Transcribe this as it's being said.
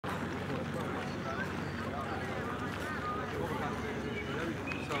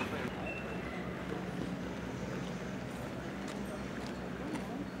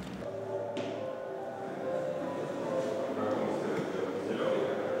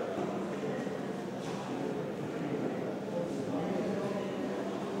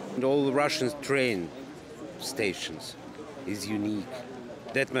And all the Russian train stations is unique.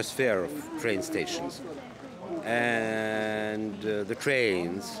 The atmosphere of train stations. And the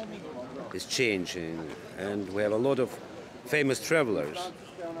trains is changing. And we have a lot of famous travelers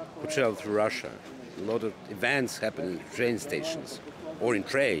who travel through Russia. A lot of events happen in train stations or in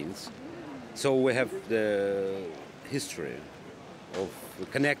trains. So we have the history of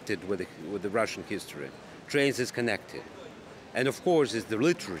connected with the Russian history. Trains is connected. And of course it's the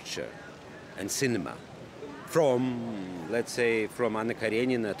literature and cinema. From, let's say, from Anna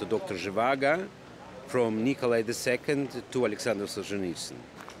Karenina to Doctor Zhivago, from Nicola II to Aleksandr Solzhenitsyn.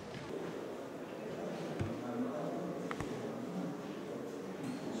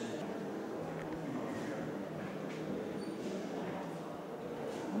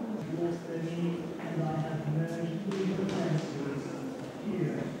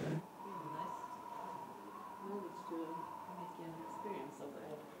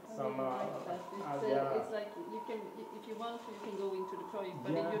 It's like you can, if you want to, you can go into the project,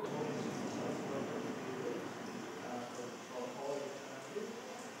 but yeah.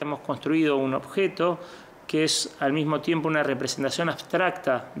 Hemos construido un objeto que es al mismo tiempo una representación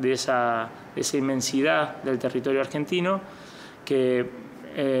abstracta de esa inmensidad del territorio argentino, que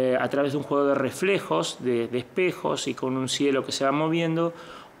a través de un juego de reflejos, de espejos y con un cielo que se va moviendo,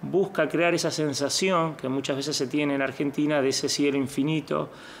 busca crear esa sensación que muchas veces se tiene en Argentina de ese cielo infinito,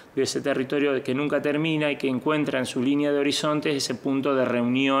 de ese territorio que nunca termina y que encuentra en su línea de horizontes ese punto de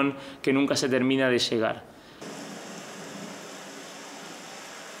reunión que nunca se termina de llegar.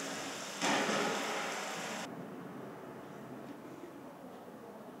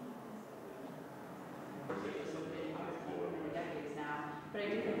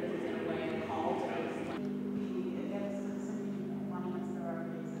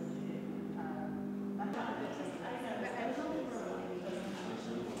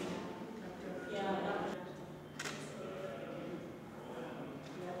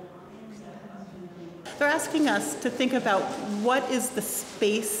 They're asking us to think about what is the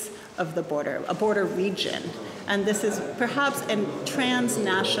space of the border, a border region. And this is perhaps in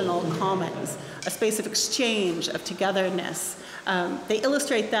transnational commons, a space of exchange, of togetherness. They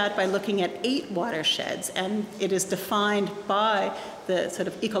illustrate that by looking at 8 watersheds, and it is defined by the sort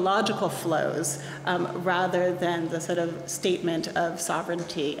of ecological flows rather than the sort of statement of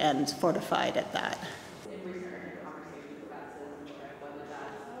sovereignty and fortified at that.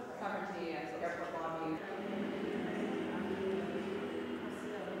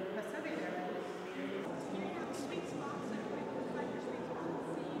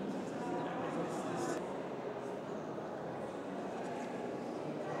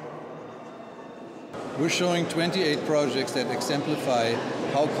 We're showing 28 projects that exemplify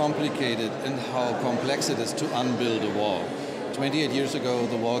how complicated and how complex it is to unbuild a wall. 28 years ago,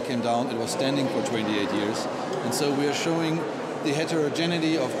 the wall came down, it was standing for 28 years. And so we are showing the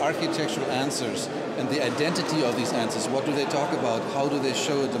heterogeneity of architectural answers and the identity of these answers. What do they talk about? How do they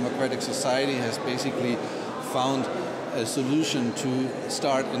show a democratic society has basically found a solution to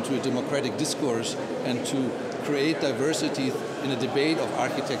start into a democratic discourse and to create diversity in a debate of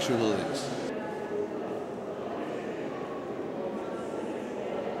architectural buildings.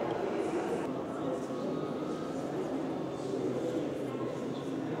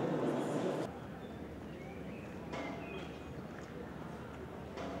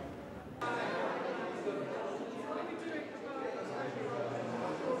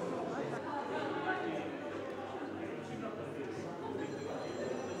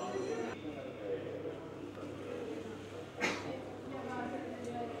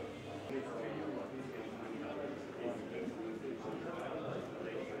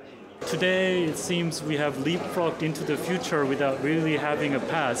 Today, it seems we have leapfrogged into the future without really having a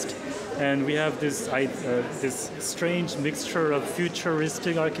past. And we have this strange mixture of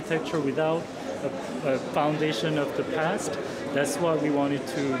futuristic architecture without a foundation of the past. That's what we wanted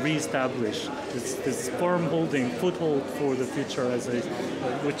to reestablish, this firm-holding foothold for the future, as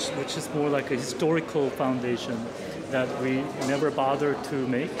which is more like a historical foundation that we never bothered to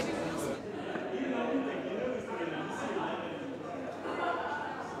make.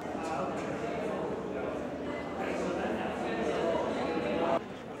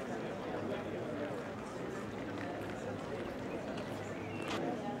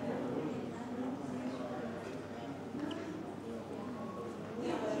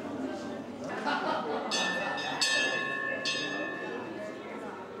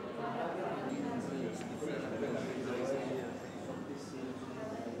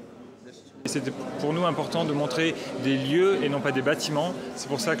 C'était pour nous important de montrer des lieux et non pas des bâtiments. C'est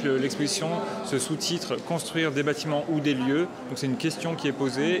pour ça que l'exposition se sous-titre « Construire des bâtiments ou des lieux ». Donc c'est une question qui est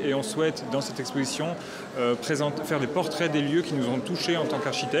posée et on souhaite dans cette exposition faire des portraits des lieux qui nous ont touchés en tant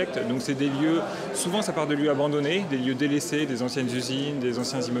qu'architectes. Donc c'est des lieux, souvent ça part de lieux abandonnés, des lieux délaissés, des anciennes usines, des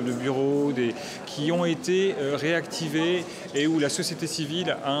anciens immeubles de bureaux, qui ont été réactivés et où la société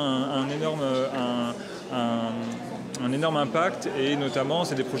civile a un énorme impact, et notamment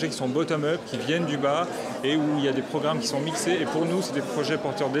c'est des projets qui sont bottom-up, qui viennent du bas et où il y a des programmes qui sont mixés, et pour nous c'est des projets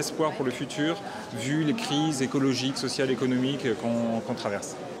porteurs d'espoir pour le futur vu les crises écologiques, sociales, économiques qu'on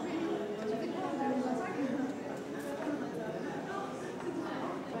traverse.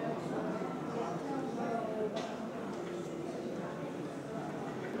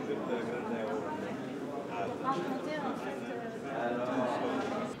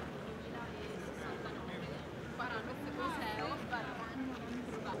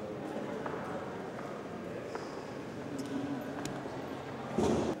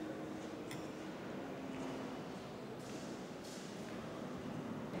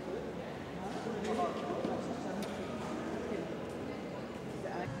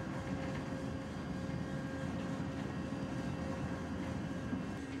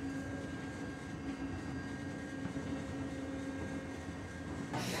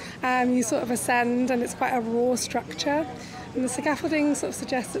 You sort of ascend, and it's quite a raw structure. And the scaffolding sort of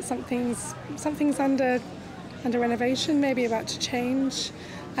suggests that something's under renovation, maybe about to change.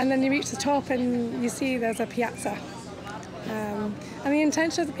 And then you reach the top, and you see there's a piazza. And the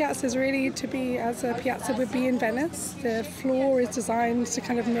intention of the piazza is really to be as a piazza would be in Venice. The floor is designed to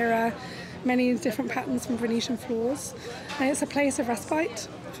kind of mirror many different patterns from Venetian floors, and it's a place of respite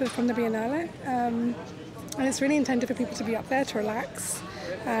from the Biennale. And it's really intended for people to be up there to relax.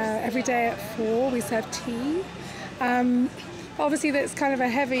 Every day at 4 we serve tea. Obviously there's kind of a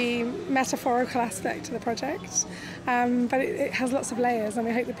heavy metaphorical aspect to the project, but it has lots of layers, and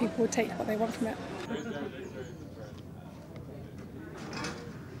we hope that people will take what they want from it.